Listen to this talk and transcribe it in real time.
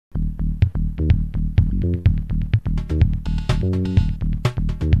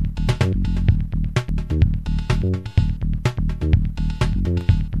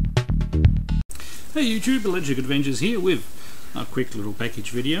Hey YouTube, Electric Adventures here with a quick little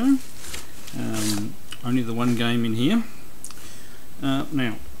package video. Only the one game in here.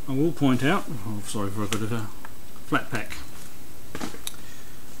 Now, I will point out, oh sorry for a bit of a flat pack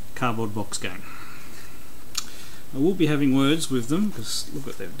cardboard box game. I will be having words with them because look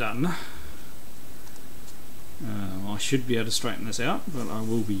what they've done. I should be able to straighten this out, but I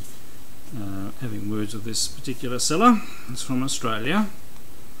will be having words with this particular seller. It's from Australia.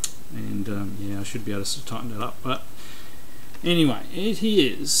 And yeah, I should be able to tighten that up, but anyway, it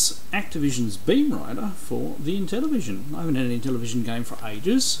is Activision's Beamrider for the Intellivision. I haven't had an Intellivision game for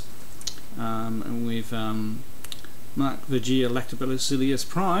ages, and with Mark Youtuber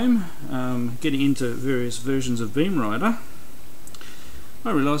LactobacillusPrime getting into various versions of Beamrider,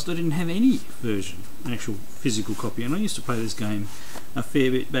 I realised I didn't have any version, an actual physical copy, and I used to play this game a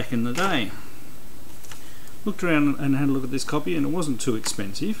fair bit back in the day. Looked around and had a look at this copy, and it wasn't too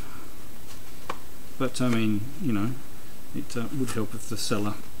expensive. But I mean, you know, it would help if the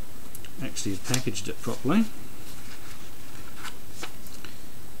seller actually had packaged it properly.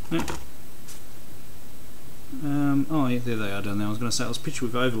 Now, oh yeah, there they are down there. I was going to say it was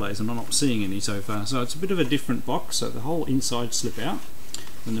pictured with overlays, and I'm not seeing any so far. So it's a bit of a different box. So the whole inside slip out,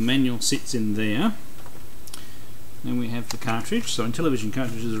 and the manual sits in there. Then we have the cartridge. So Intellivision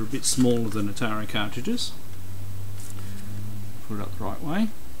cartridges are a bit smaller than Atari cartridges. Put it up the right way.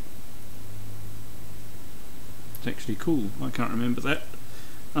 It's actually cool. I can't remember that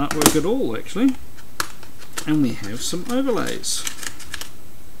artwork at all, actually. And we have some overlays.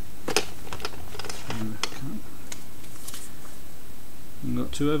 We've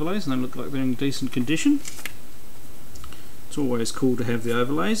got two overlays, and they look like they're in decent condition. It's always cool to have the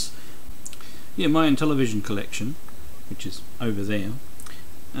overlays. Yeah, my Intellivision collection, which is over there,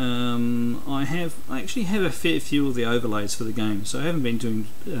 I actually have a fair few of the overlays for the game, so I haven't been doing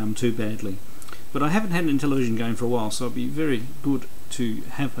too badly. But I haven't had an Intellivision game for a while, so it'd be very good to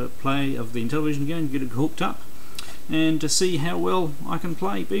have a play of the Intellivision game, get it hooked up, and to see how well I can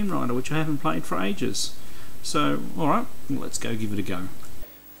play Beamrider, which I haven't played for ages. So, alright, let's go give it a go.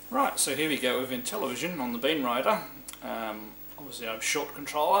 Right, so here we go with Intellivision on the Beamrider. Obviously I'm short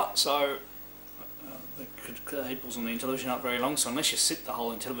controller, so the cables on the Intellivision aren't very long, so unless you sit the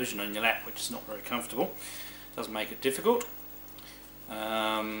whole Intellivision on your lap, which is not very comfortable, it does make it difficult.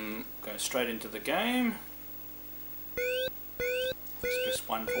 Go straight into the game. Just press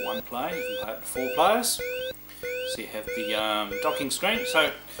 1 for one play. You can play up to 4 players. So you have the docking screen.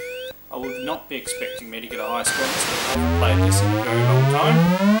 So I would not be expecting me to get a high score on this, because I haven't played this in a very long time.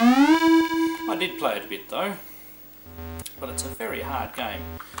 I did play it a bit though, but it's a very hard game.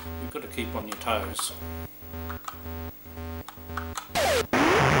 You've got to keep on your toes.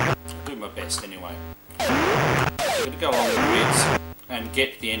 I'll do my best anyway. So I'm going to go on the grids and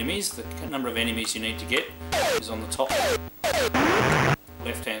get the enemies. The number of enemies you need to get is on the top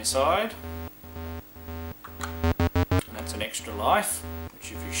left hand side, and that's an extra life,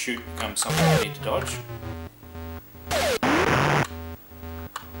 which if you shoot becomes something you need to dodge.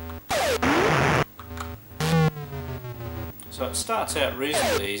 So it starts out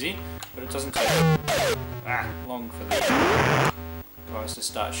reasonably easy, but it doesn't take long for the guys to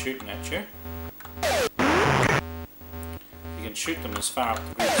start shooting at you. You can shoot them as far up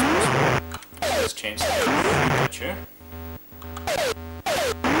the grid as possible. There's a chance they will shoot at you.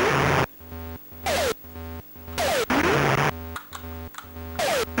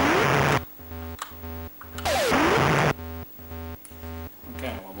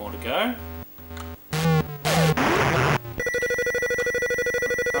 Okay, one more to go.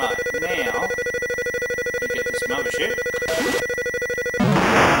 Right, now you get this mothership.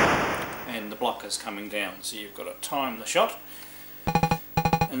 And the blockers coming down, so you've got to time the shot,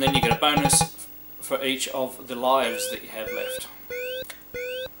 and then you get a bonus for each of the lives that you have left.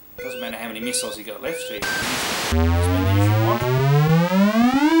 Doesn't matter how many missiles you got left, so you can use as many as you want.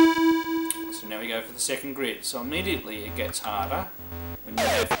 So now we go for the second grid. So immediately it gets harder when you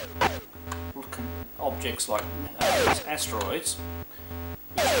have objects like these asteroids,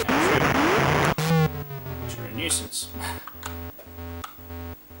 which you can shoot, which are a nuisance.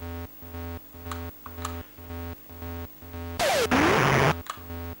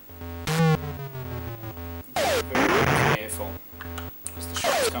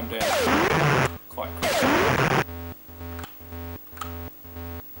 Come down quite quickly.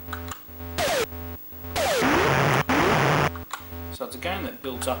 So it's a game that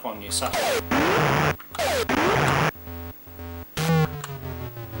builds up on you subtly.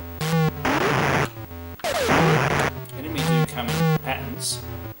 Enemies do come in patterns,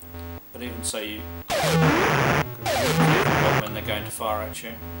 but even so you could be careful when they're going to fire at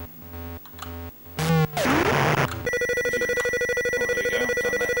you.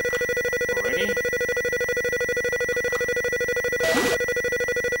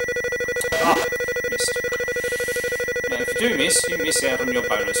 do miss, you miss out on your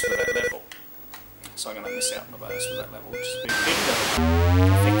bonus for that level. So I'm going to miss out on the bonus for that level, which is a bit big.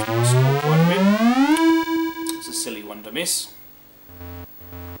 That'll affect my score quite a bit. It's a silly one to miss.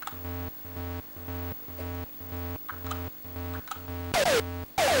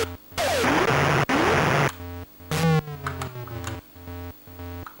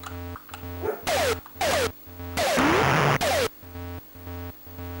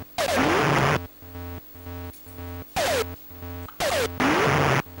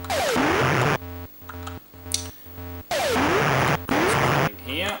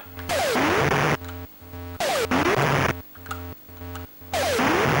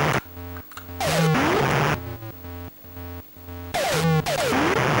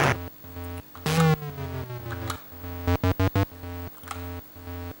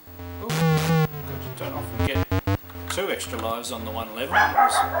 Two extra lives on the one level. I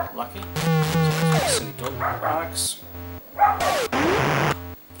was lucky. So silly dog barks.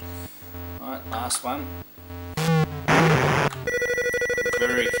 Alright, last one. Be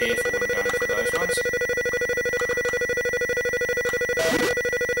very careful when going for those ones.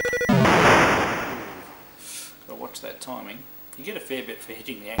 Gotta watch that timing. You get a fair bit for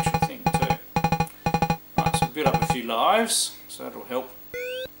hitting the actual thing too. Right, so build up a few lives, so that'll help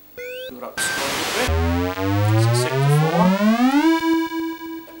build up the score a little bit. So sector 4.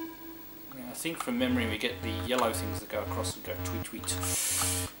 I think from memory we get the yellow things that go across and go tweet tweet.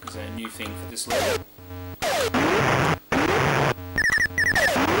 Is a new thing for this level. There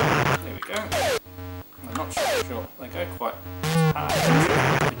we go. I'm not sure. They go quite hard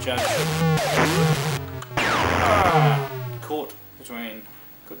to judge. Caught between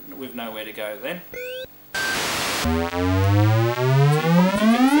with nowhere to go then. So you probably do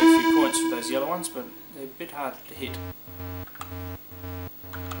get a fair few points for those yellow ones, but they're a bit hard to hit.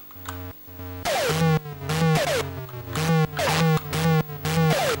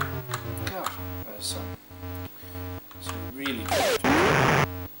 God, those really good.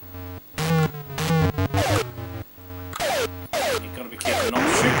 You've got to be careful not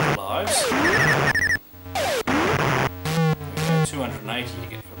to shoot the lives. 280 you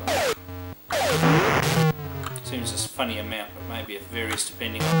get for that. Seems a funny amount, but maybe it varies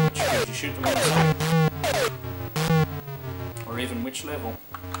depending on which field you shoot them on, or even which level.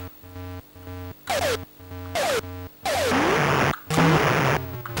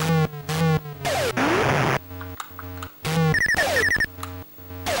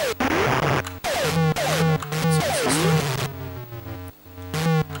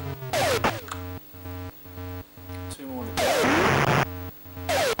 Two more to go.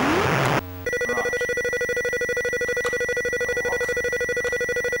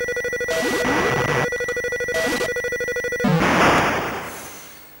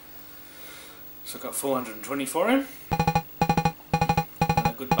 So I've got 420 for him, and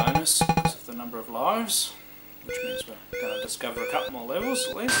a good bonus because of the number of lives, which means we're going to discover a couple more levels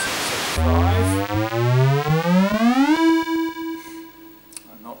at least. 5.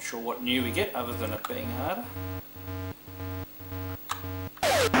 I'm not sure what new we get other than it being harder.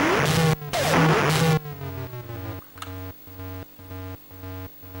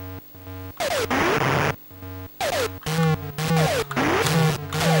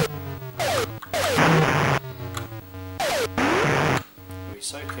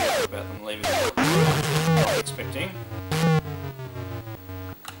 So careful about them leaving what I'm not expecting.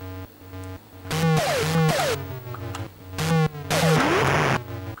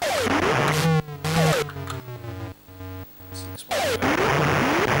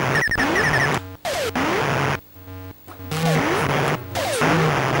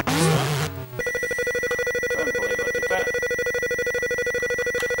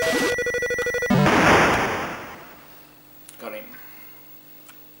 Got him.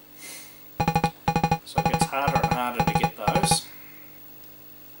 So it gets harder and harder to get those.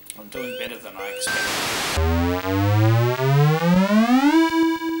 I'm doing better than I expected.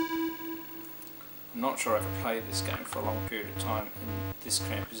 I'm not sure I can play this game for a long period of time in this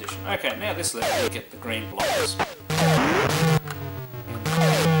cramped position. Okay, now this level we get the green blocks.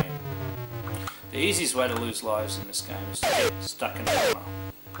 The easiest way to lose lives in this game is to get stuck in a corner.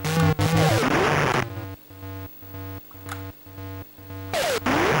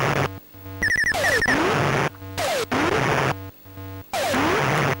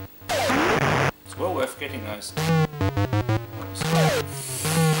 It's well worth getting those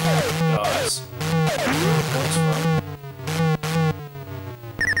guys. Points from.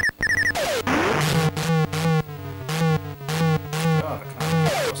 God, I can't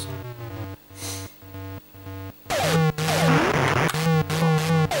get across.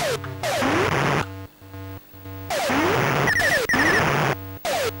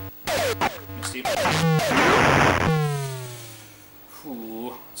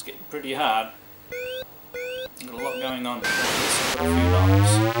 Ooh, it's getting pretty hard. Got a lot going on. I've got a few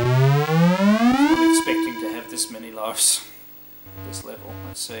lives. I'm not expecting to have this many lives at this level.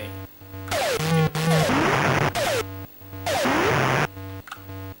 Let's see.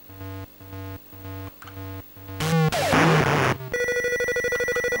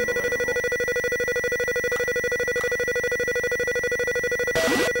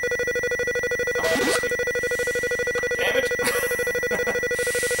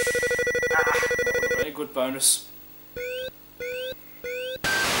 Bonus.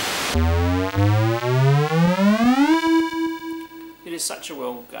 It is such a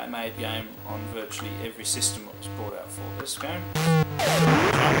well-made game on virtually every system that was brought out for this game.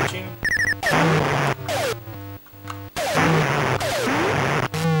 Challenging.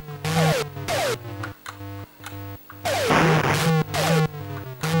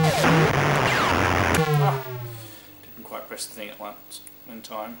 Didn't quite press the thing at once in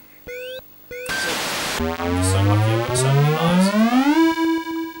time. I'm just so lucky I've got so many lives at the moment.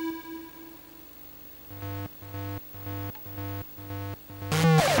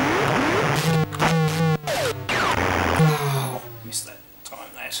 Oh, missed that time,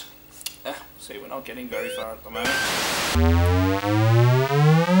 that. See, we're not getting very far at the moment.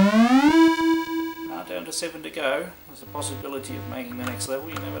 Down to 7 to go. There's a possibility of making the next level,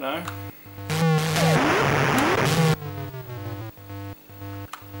 you never know.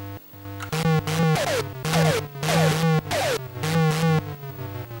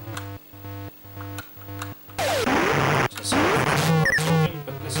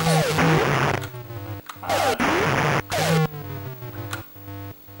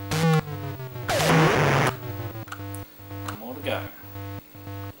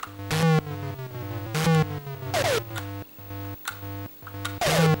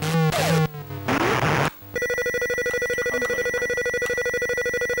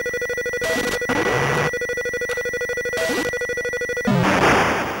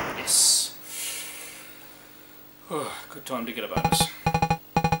 Good time to get a bonus.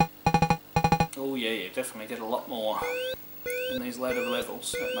 Oh yeah, definitely get a lot more in these later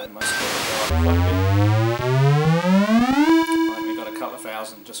levels. That made my score go up quite a bit. I think we got a couple of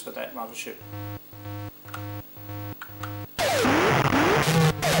thousand just for that mothership. I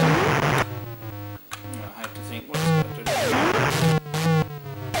hate to think what it's going to do to me.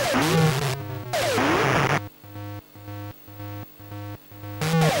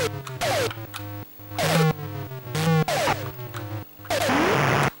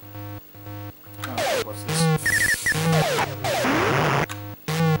 What's this?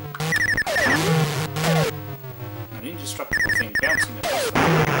 An indestructible thing bouncing across the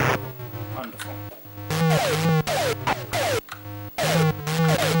floor. Wonderful.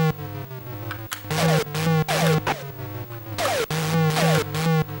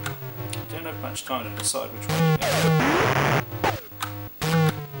 You don't have much time to decide which way you're going.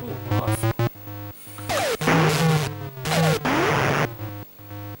 Ooh, life.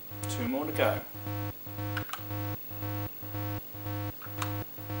 2 more to go.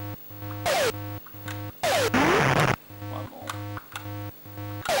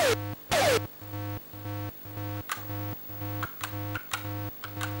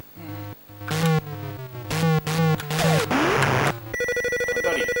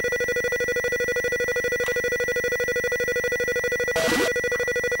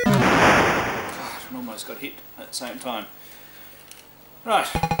 Got hit at the same time. Right.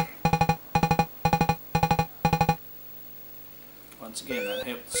 Once again, that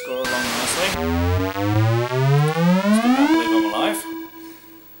helped the score along nicely. Still can't believe I'm alive.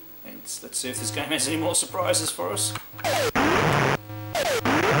 And let's see if this game has any more surprises for us.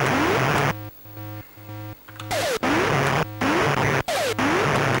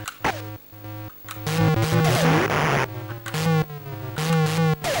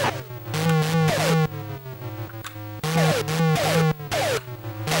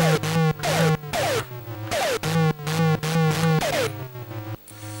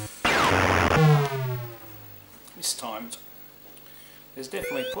 Mistimed. There's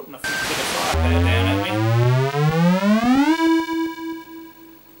definitely putting a bit of firepower down at me.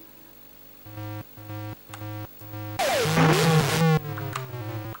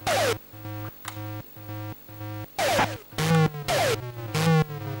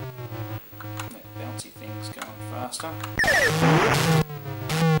 That bouncy thing's going faster.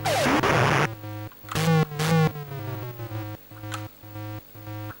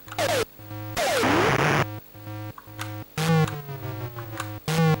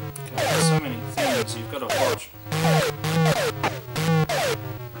 You've got to watch.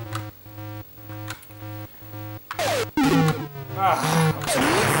 times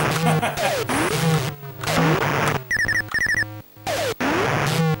enough.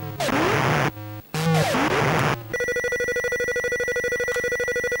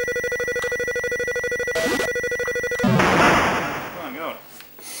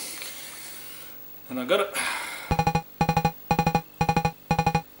 And I got it.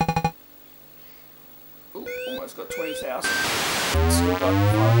 Ooh, almost got 20,000. Still got 5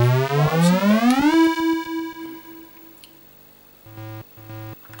 lives in the bank.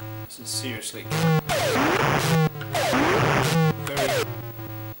 This is seriously very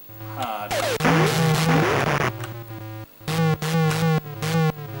hard.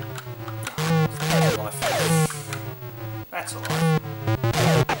 That's a life. That's a life.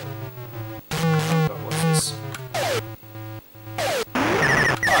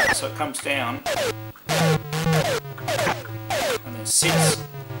 Right, so it comes down and then sits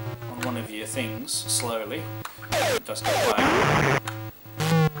on one of your things slowly. It does go away.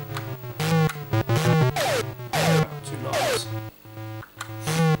 2 lives.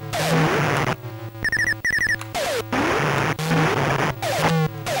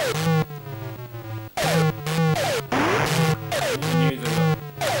 I knew there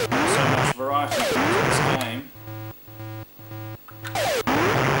was so much variety in this game.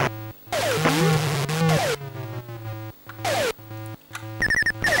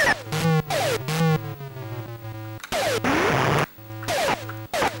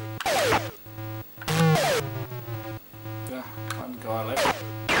 One guy left.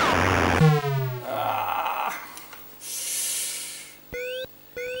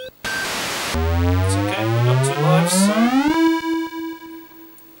 It's okay, we've got 2 lives, so...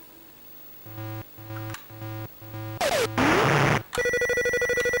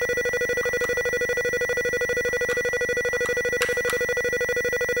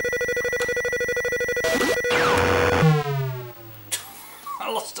 I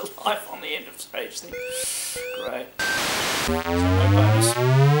lost a life on the end of stage thing. Great. So no bonus.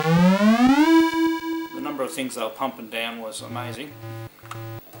 The number of things they were pumping down was amazing.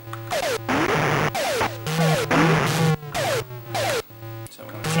 So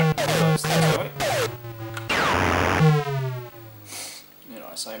we're going to chuck one of those things away. Need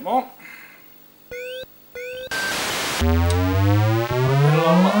I say more? I've had a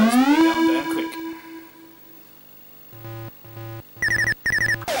lot of lives, but they're going down quick.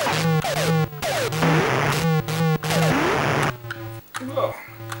 Whoa.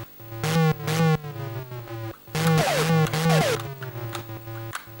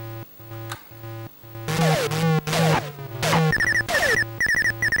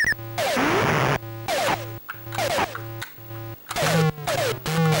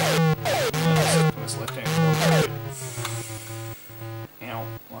 This left hand. Ow,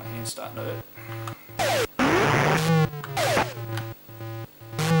 my hand's starting to hurt.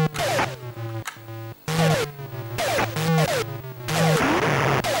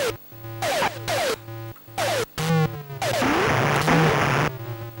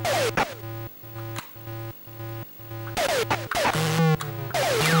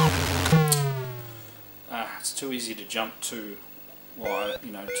 It's too easy to jump to, well,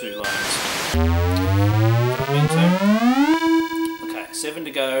 you know, 2 lanes. Okay, 7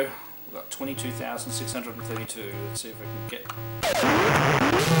 to go. We've got 22,632. Let's see if we can get.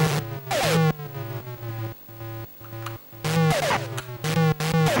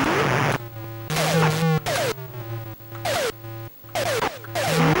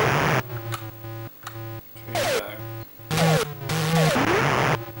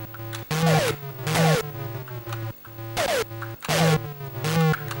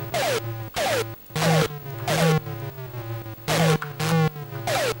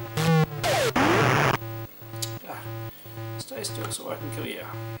 Stay still so I can kill you.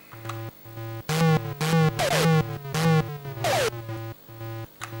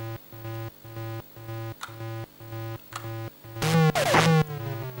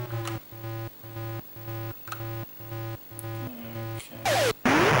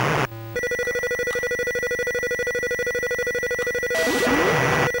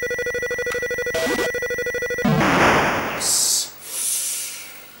 Yes.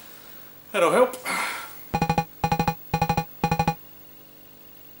 That'll help.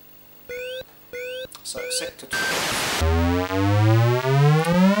 So, sector 12.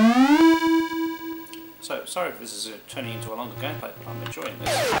 So, sorry if this is turning into a longer gameplay, but I'm enjoying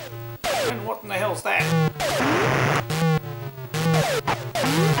this. And what in the hell's that?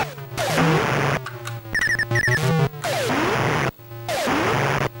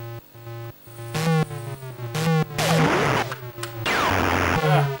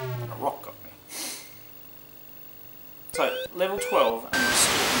 Ah, a rock got me. So, level 12. And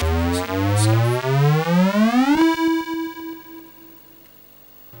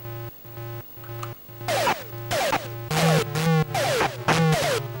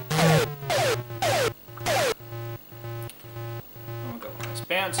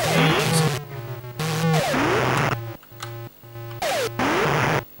bounce keys.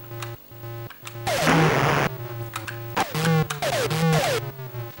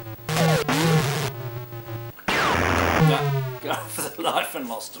 Go for the life and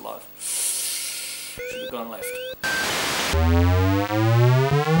lost a life. Should have gone left.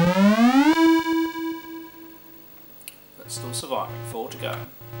 But still surviving. 4 to go.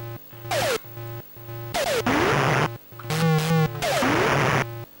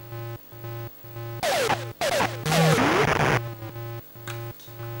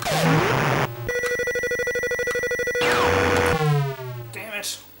 Damn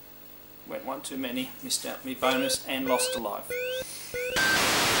it. Went one too many. Missed out me bonus and lost a life.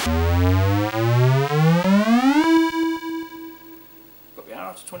 But we are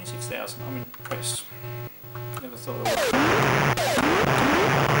up to 26,000. I'm impressed. Never thought I would.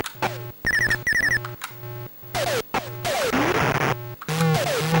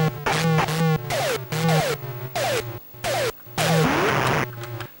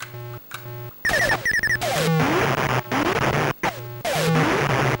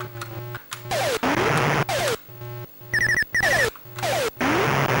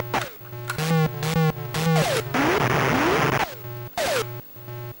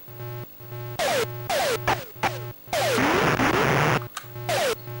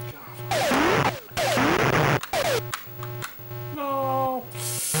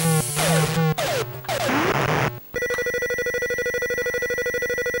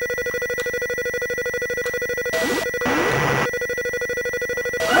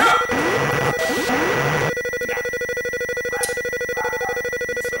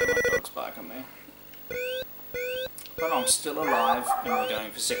 But I'm still alive and we're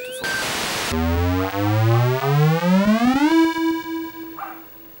going for sector 4.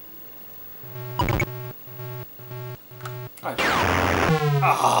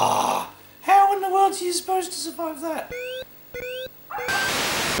 Ah! How in the world are you supposed to survive that?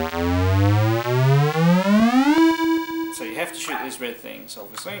 So you have to shoot these red things,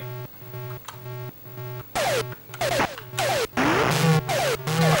 obviously.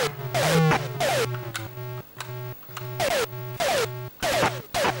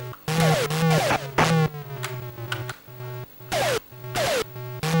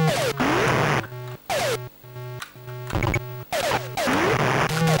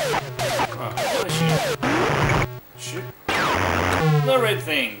 Shoot the red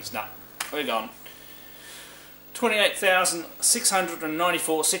things. No, we're gone.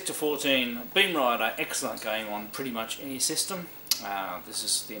 28,694, sector 14. Beamrider, excellent game on pretty much any system. This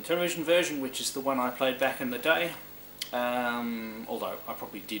is the Intellivision version, which is the one I played back in the day. Although I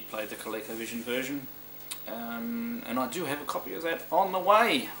probably did play the ColecoVision version. And I do have a copy of that on the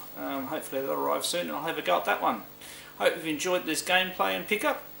way. Hopefully that'll arrive soon and I'll have a go at that one. Hope you've enjoyed this gameplay and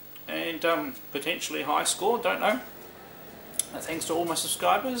pickup. And potentially high score, don't know. Thanks to all my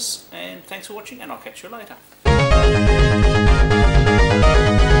subscribers, and thanks for watching, and I'll catch you later.